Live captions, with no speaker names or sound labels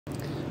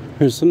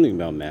There's something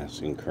about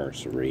mass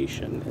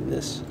incarceration and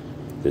this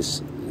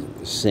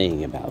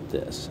saying about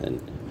this,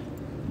 and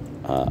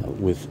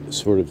with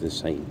sort of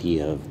this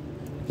idea of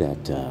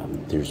that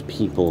there's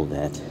people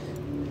that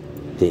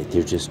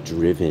they're just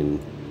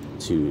driven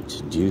to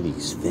do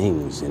these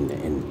things,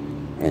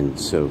 and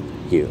so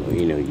you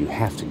know you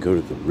have to go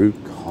to the root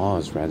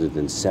cause rather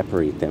than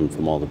separate them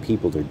from all the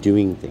people they're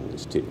doing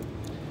things to.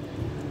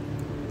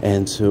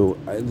 And so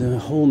the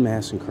whole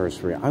mass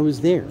incarceration, I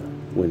was there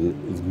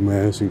when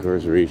mass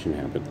incarceration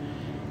happened,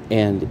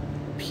 and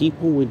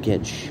people would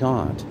get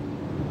shot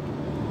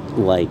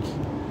like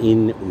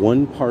in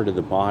one part of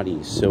the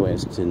body so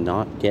as to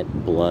not get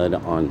blood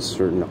on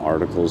certain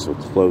articles of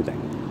clothing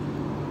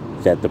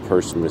that the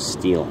person was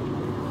stealing.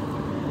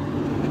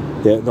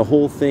 The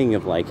whole thing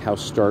of like how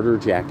starter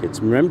jackets,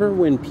 remember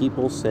when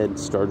people said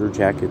starter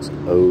jackets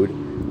owed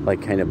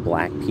like kind of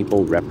black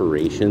people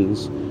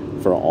reparations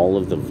for all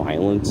of the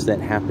violence that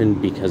happened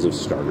because of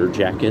starter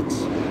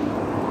jackets?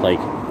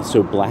 Like,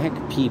 so black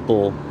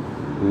people,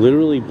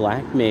 literally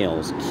black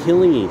males,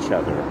 killing each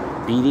other,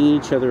 beating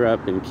each other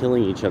up and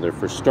killing each other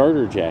for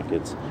starter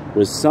jackets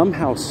was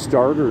somehow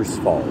starter's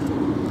fault.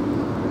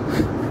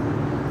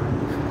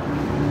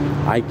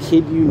 I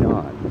kid you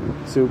not.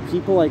 So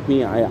people like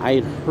me, I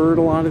had heard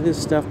a lot of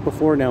this stuff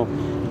before. Now,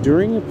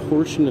 during a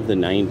portion of the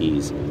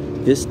 90s,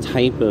 this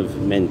type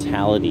of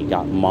mentality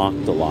got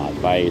mocked a lot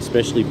by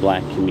especially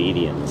black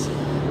comedians.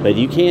 But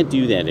you can't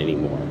do that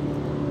anymore.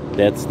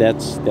 That's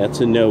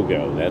a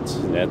no-go. That's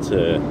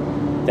a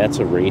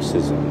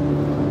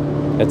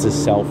racism. That's a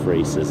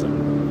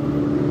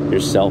self-racism.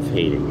 You're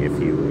self-hating if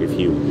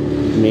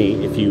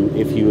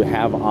you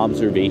have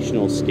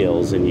observational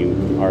skills and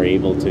you are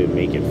able to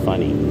make it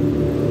funny.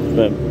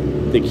 But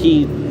the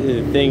key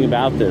thing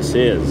about this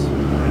is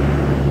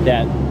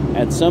that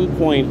at some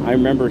point I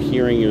remember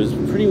hearing it was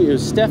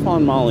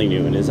Stefan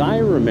Molyneux, and as I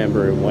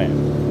remember it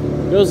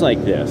goes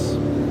like this: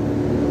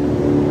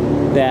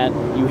 that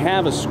you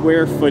have a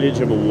square footage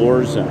of a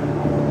war zone.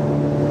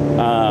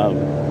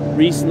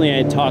 Recently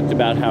I talked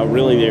about how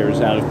really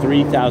there's, out of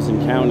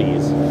 3,000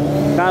 counties,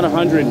 about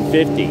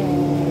 150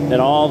 that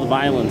all the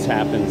violence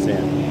happens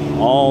in,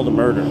 all the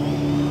murder.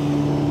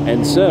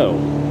 And so,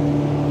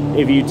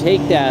 if you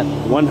take that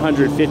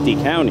 150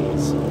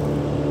 counties,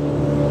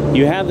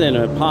 you have then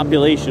a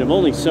population of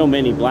only so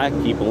many black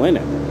people in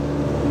it.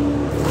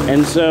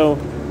 And so,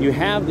 you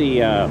have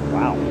the,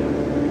 wow,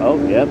 oh,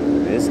 yep,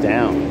 it's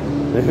down.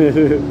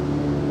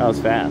 That was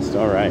fast,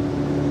 all right.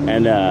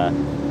 And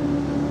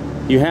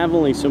you have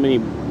only so many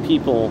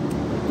people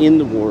in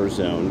the war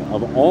zone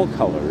of all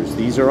colors.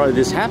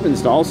 This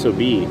happens to also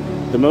be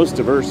the most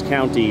diverse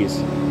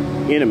counties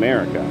in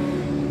America.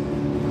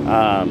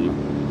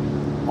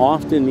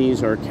 Often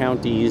these are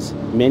counties,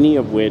 many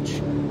of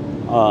which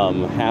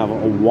have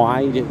a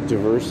wide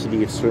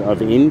diversity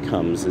of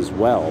incomes as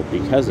well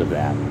because of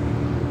that.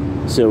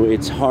 So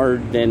it's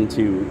hard then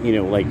to,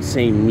 like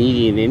say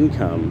median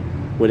income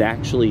would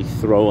actually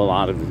throw a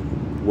lot of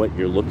what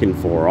you're looking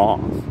for off.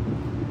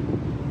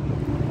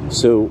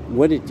 So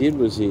what it did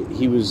was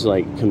he was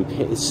like,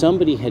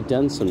 somebody had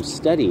done some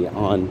study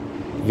on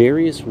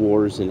various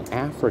wars in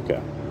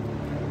Africa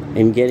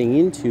and getting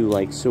into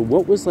like, so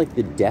what was like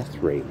the death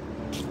rate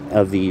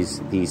of these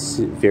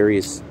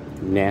various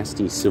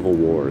nasty civil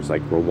wars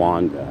like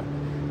Rwanda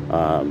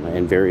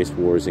and various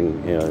wars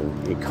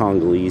in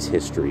Congolese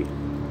history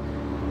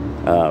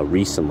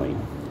recently.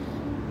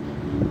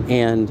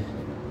 And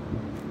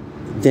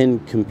then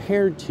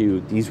compared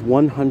to these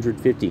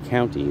 150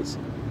 counties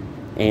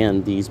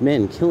and these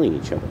men killing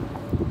each other.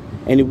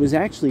 And it was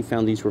actually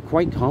found these were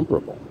quite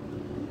comparable.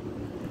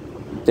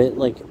 That,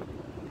 like,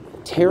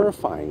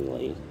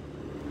 terrifyingly,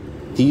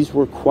 these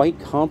were quite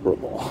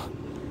comparable.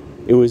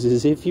 It was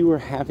as if you were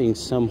having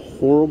some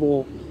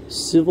horrible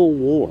civil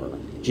war,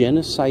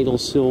 genocidal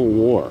civil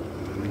war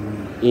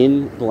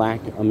in black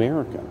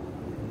America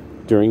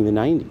during the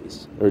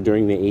 90s, or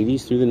during the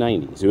 80s through the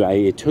 90s.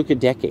 It took a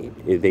decade.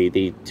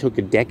 They took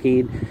a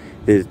decade.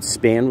 The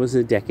span was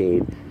a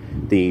decade.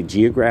 The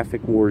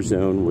geographic war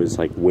zone was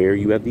like where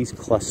you have these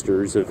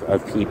clusters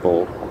of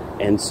people.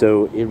 And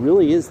so it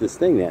really is this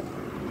thing that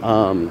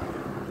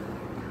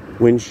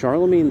when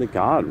Charlemagne the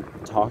God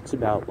talks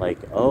about like,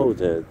 oh,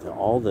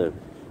 all the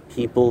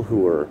people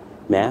who are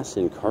mass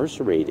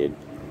incarcerated,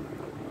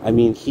 I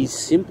mean, he's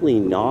simply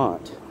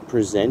not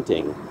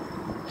presenting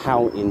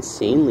how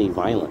insanely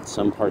violent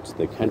some parts of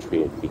the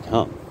country had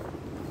become.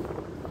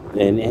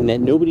 And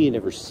that nobody had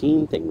ever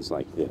seen things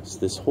like this.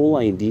 This whole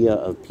idea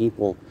of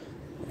people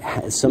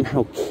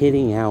somehow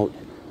kitting out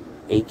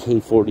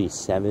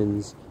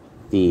AK-47s.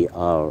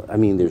 I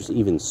mean, there's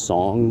even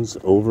songs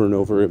over and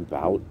over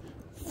about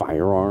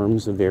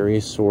firearms of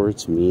various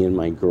sorts. Me and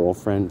My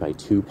Girlfriend by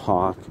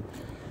Tupac.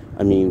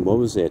 I mean, what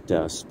was it?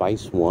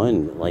 Spice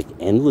One, like,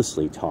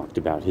 endlessly talked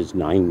about his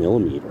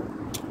 9mm.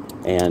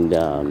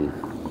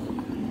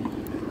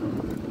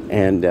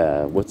 And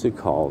what's it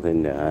called?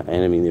 And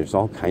I mean, there's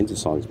all kinds of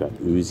songs about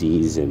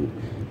Uzis and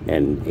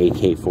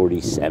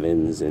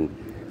AK-47s. And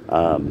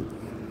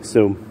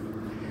so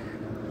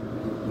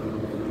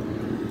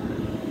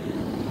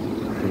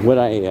what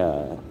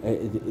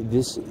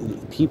this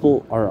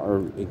people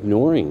are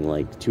ignoring,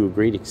 like, to a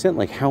great extent,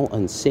 like how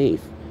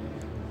unsafe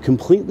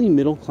completely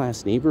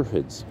middle-class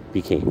neighborhoods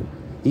became.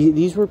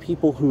 These were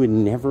people who had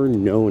never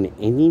known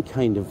any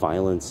kind of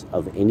violence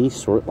of any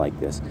sort like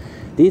this.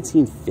 They had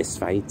seen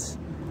fistfights.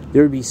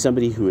 There would be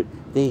somebody who would,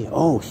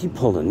 he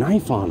pulled a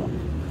knife on them.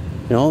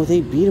 You know, they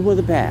beat him with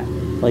a bat.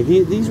 Like,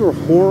 these were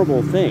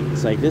horrible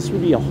things. Like, this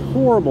would be a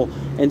horrible,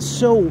 and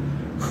so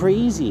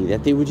crazy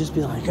that they would just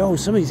be like, oh,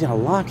 somebody's got to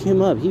lock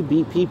him up. He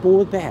beat people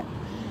with bat.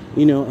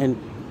 You know, and,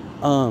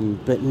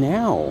 but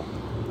now,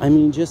 I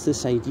mean, just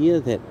this idea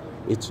that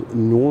it's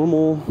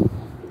normal.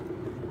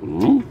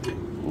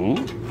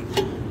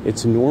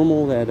 It's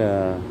normal that,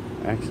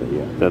 actually,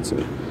 yeah, that's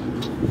it.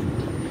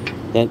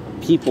 That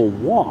people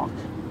walk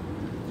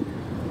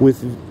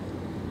with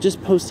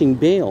just posting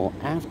bail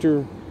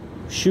after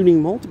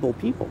shooting multiple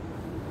people.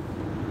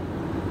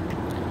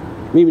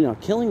 Maybe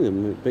not killing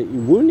them, but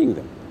wounding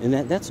them. And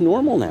that's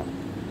normal now.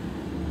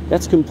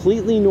 That's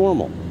completely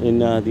normal in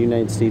the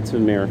United States of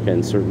America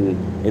and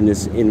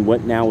in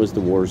what now is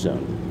the war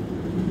zone.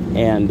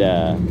 And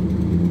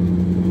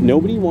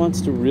nobody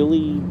wants to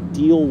really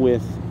deal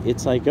with,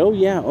 it's like,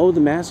 the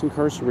mass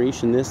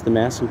incarceration this, the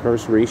mass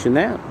incarceration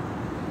that.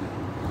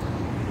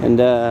 And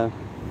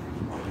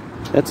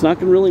that's not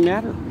going to really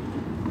matter.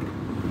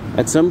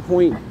 At some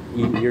point,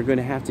 you're going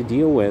to have to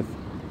deal with,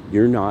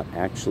 you're not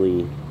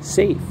actually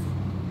safe.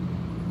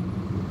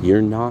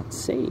 You're not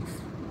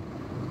safe.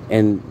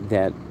 And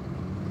that,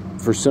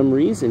 for some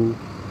reason,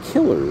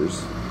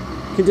 killers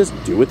can just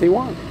do what they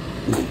want.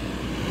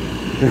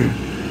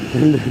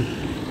 And,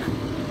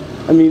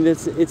 I mean,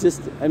 that's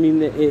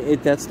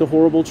the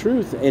horrible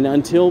truth. And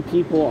until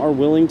people are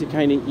willing to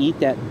kind of eat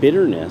that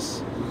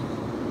bitterness,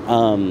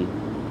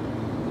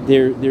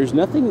 there's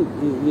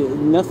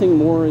nothing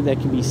more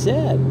that can be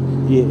said.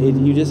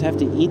 You just have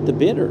to eat the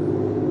bitter.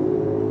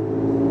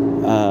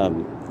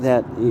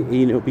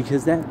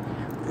 Because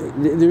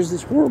there's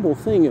this horrible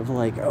thing of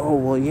like, you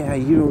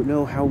don't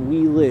know how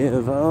we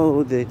live.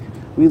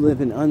 We live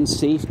in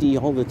unsafety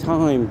all the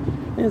time.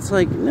 And it's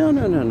like, no.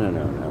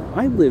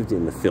 I lived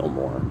in the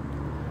Fillmore.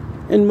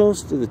 And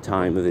most of the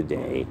time of the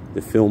day,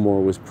 the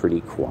Fillmore was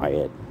pretty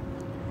quiet.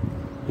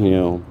 You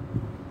know,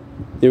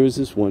 there was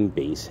this one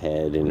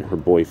basehead and her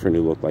boyfriend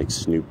who looked like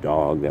Snoop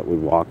Dogg that would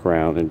walk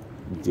around and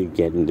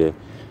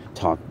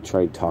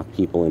try to talk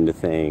people into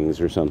things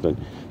or something.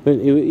 But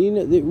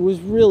it was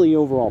really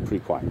overall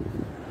pretty quiet.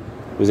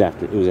 It was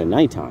at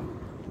nighttime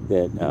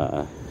that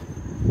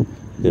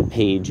the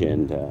Page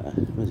and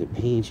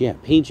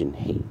Page and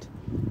Haight.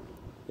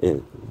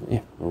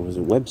 Or was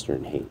it Webster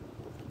and Haight?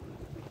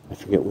 I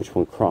forget which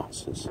one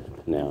crosses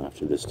now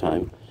after this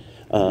time.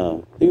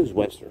 I think it was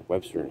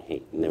Webster and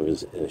Haight, and there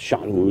was a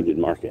Shot and Wounded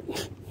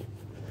Market.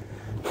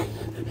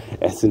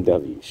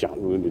 S&W, Shot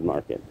and Wounded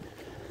Market.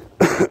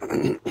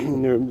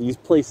 There were these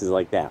places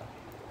like that,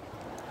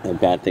 and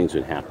bad things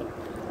would happen.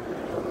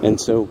 And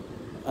so,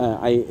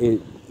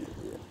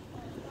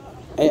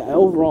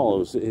 overall, it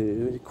was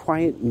a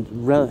quiet,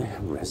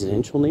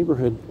 residential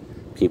neighborhood.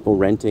 People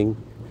renting,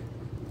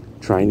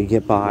 trying to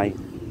get by,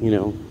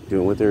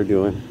 doing what they're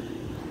doing.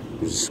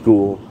 There's a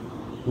school,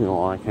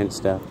 all that kind of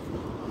stuff.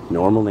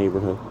 Normal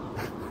neighborhood.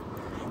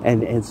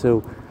 And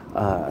so,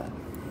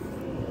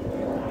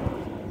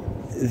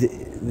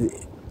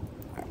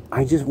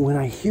 when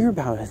I hear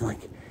about it,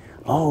 like,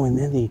 and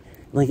then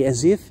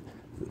as if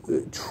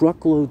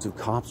truckloads of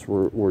cops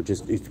were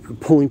just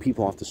pulling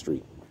people off the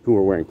street who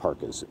were wearing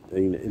parkas.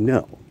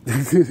 No.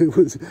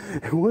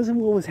 It wasn't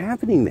what was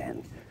happening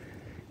then.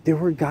 There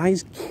were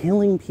guys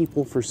killing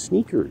people for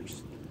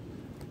sneakers.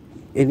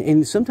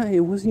 And sometimes it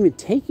wasn't even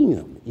taking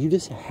them. You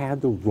just had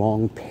the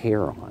wrong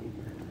pair on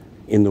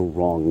in the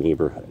wrong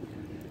neighborhood.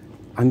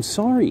 I'm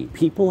sorry.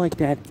 People like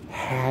that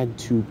had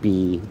to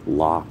be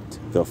locked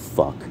the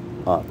fuck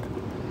up.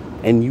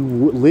 And you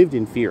lived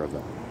in fear of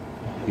them.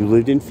 You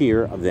lived in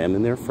fear of them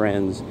and their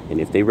friends. And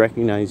if they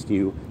recognized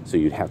you, so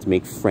you'd have to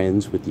make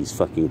friends with these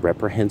fucking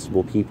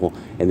reprehensible people.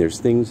 And there's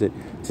things that,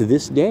 to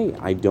this day,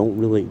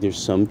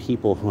 there's some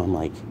people who I'm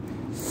like,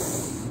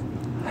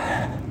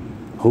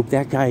 hope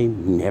that guy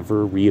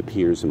never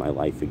reappears in my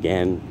life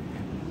again.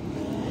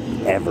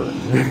 Ever.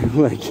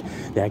 Like,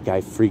 that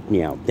guy freaked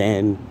me out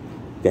then.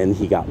 Then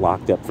he got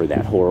locked up for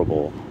that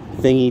horrible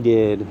thing he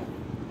did.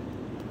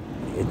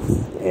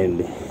 And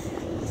it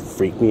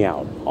freaked me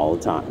out all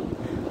the time.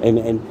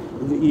 And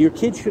your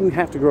kids shouldn't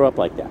have to grow up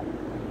like that.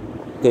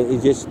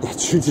 That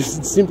should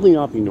just simply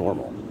not be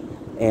normal.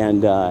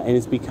 And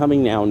it's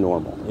becoming now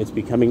normal. It's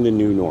becoming the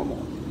new normal.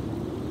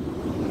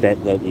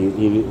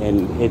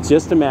 And it's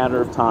just a matter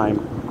of time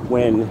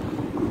when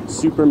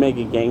super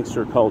mega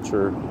gangster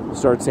culture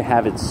starts to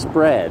have its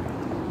spread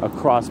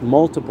across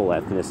multiple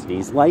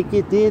ethnicities, like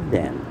it did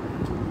then.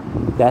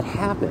 That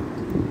happened,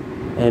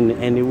 and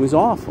it was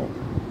awful.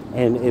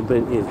 But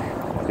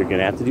they're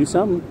gonna have to do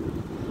something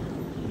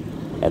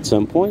at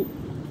some point.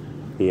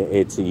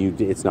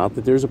 It's not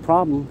that there's a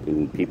problem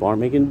and people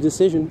aren't making a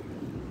decision.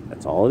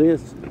 That's all it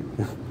is.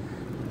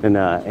 And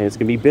it's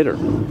going to be bitter. It's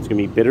going to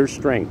be bitter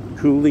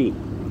strength. Kuli. It's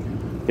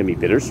going to be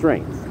bitter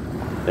strength.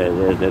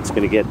 That's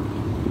going to get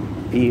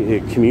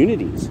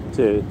communities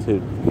to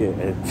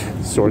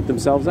sort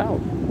themselves out.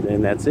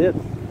 And that's it.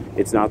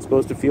 It's not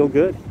supposed to feel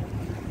good.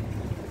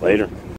 Later.